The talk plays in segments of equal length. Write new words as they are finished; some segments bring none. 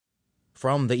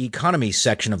From the economy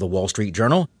section of the Wall Street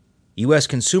Journal, U.S.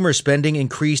 consumer spending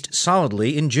increased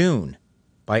solidly in June.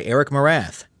 By Eric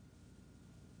Morath.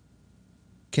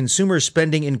 Consumer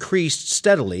spending increased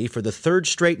steadily for the third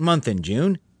straight month in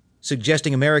June,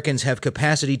 suggesting Americans have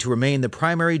capacity to remain the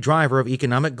primary driver of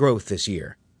economic growth this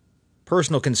year.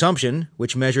 Personal consumption,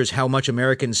 which measures how much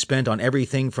Americans spent on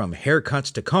everything from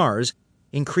haircuts to cars,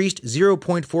 increased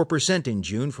 0.4% in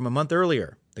June from a month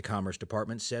earlier, the Commerce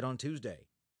Department said on Tuesday.